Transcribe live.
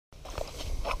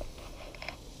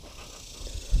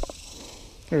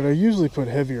Alright, I usually put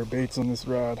heavier baits on this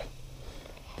rod,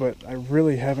 but I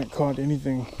really haven't caught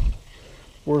anything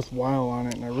worthwhile on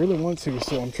it, and I really want to,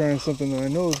 so I'm trying something that I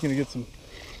know is going to get some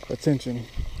attention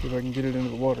if I can get it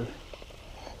into the water.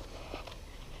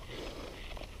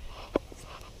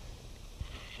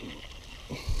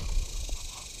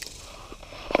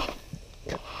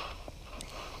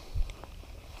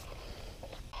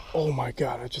 Oh my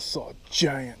god, I just saw a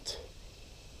giant.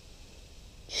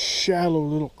 Shallow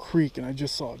little creek, and I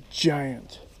just saw a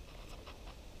giant.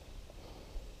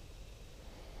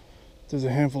 There's a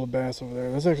handful of bass over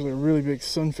there. That's actually a really big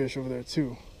sunfish over there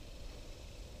too.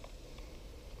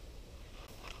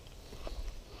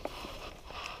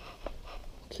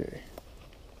 Okay.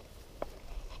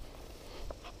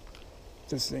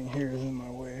 This thing here is in my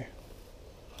way.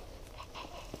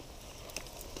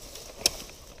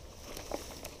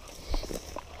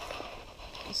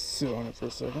 Just sit on it for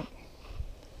a second.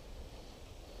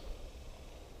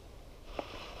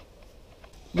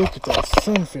 Look at that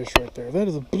sunfish right there. That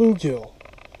is a bluegill.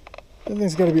 That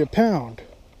thing's got to be a pound.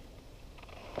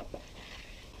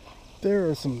 There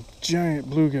are some giant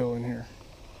bluegill in here.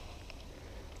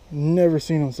 Never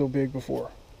seen them so big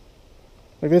before.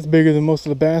 Like, that's bigger than most of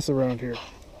the bass around here.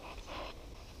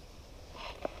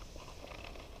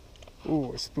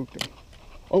 Oh, I spooked him.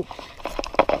 Oh,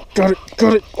 got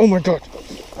it. Oh my god.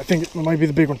 I think it might be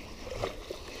the big one.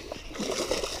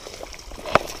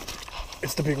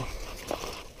 It's the big one.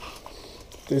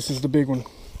 This is the big one.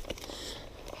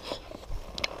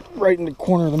 Right in the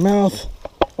corner of the mouth.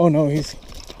 Oh no, he's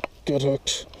gut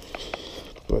hooked.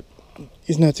 But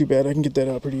he's not too bad. I can get that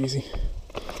out pretty easy.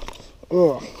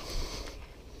 Oh.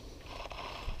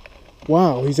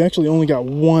 Wow, he's actually only got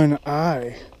one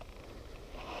eye.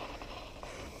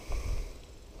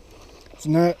 It's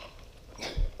not...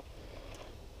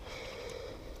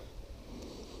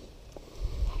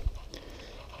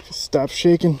 Just stop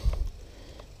shaking.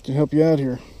 Can help you out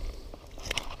here.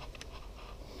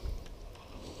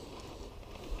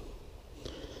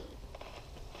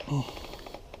 Oh.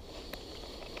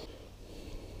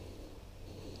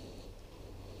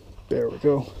 There we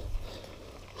go.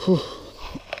 Whew.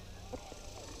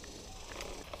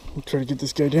 We'll try to get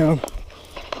this guy down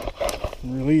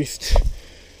and released.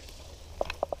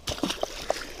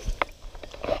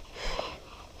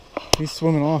 He's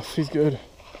swimming off. He's good.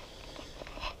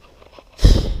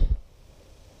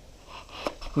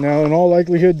 Now, in all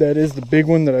likelihood, that is the big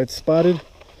one that I'd spotted,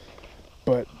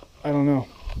 but I don't know.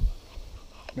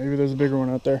 Maybe there's a bigger one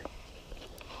out there.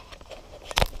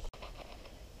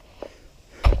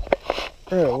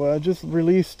 Alright, well, I just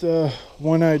released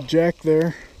one-eyed jack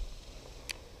there.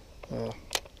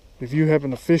 If you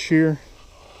happen to fish here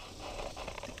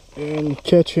and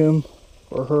catch him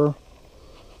or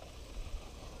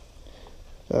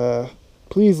her,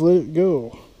 please let it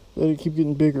go. Let it keep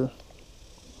getting bigger.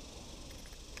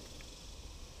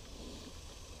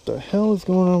 What the hell is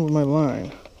going on with my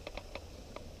line?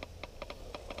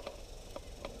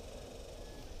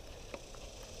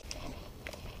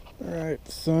 Alright,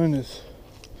 the sun is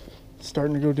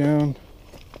starting to go down.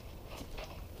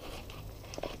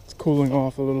 It's cooling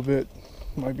off a little bit.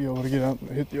 Might be able to get out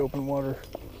and hit the open water.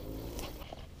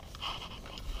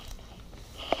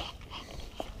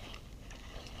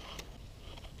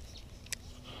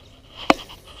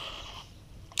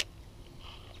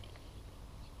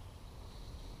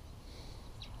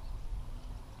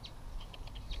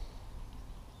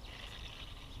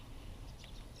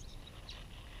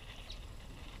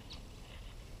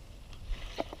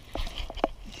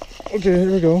 Okay,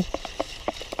 there we go.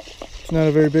 It's not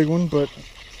a very big one, but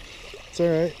it's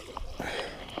alright.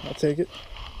 I'll take it.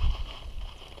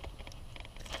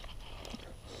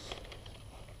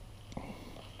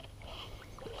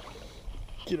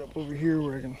 Get up over here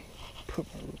where I can put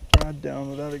my rod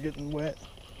down without it getting wet.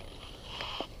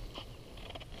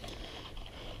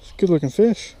 It's a good looking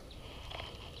fish.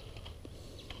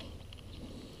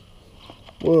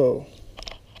 Whoa.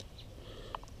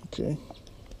 Okay.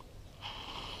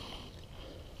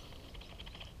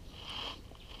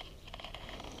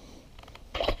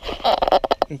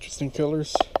 Interesting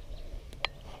colors.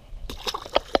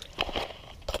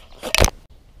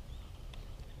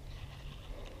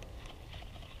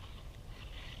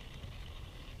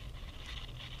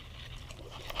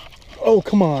 Oh,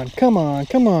 come on, come on,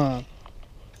 come on.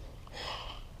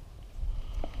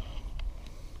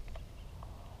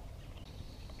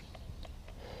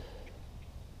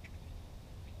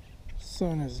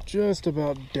 Sun is just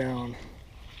about down.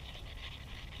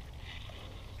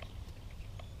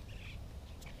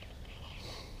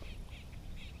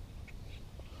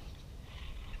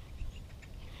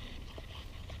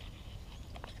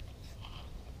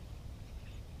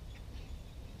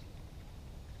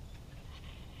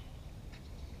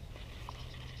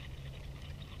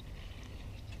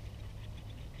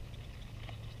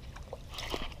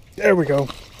 There we go.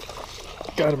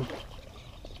 Got him.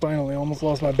 Finally, almost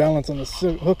lost my balance on the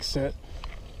hook set.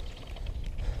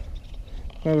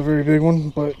 Not a very big one,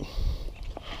 but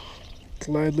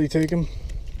gladly take him.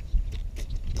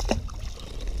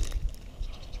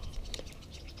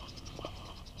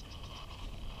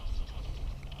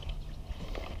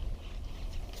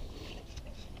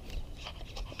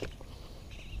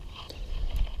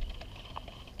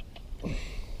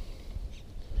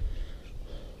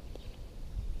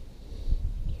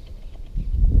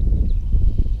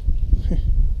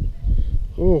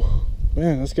 Oh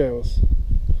man, this guy was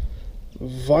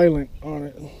violent on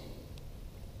it.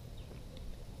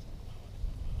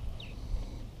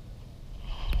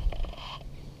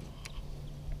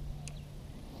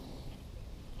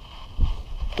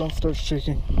 Don't start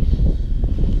shaking.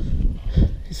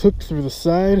 He's hooked through the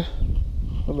side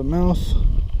of the mouth,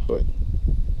 but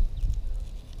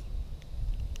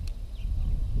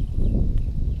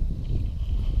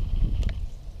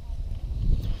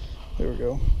there we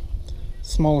go.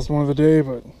 Smallest one of the day,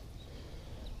 but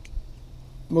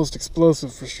most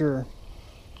explosive for sure.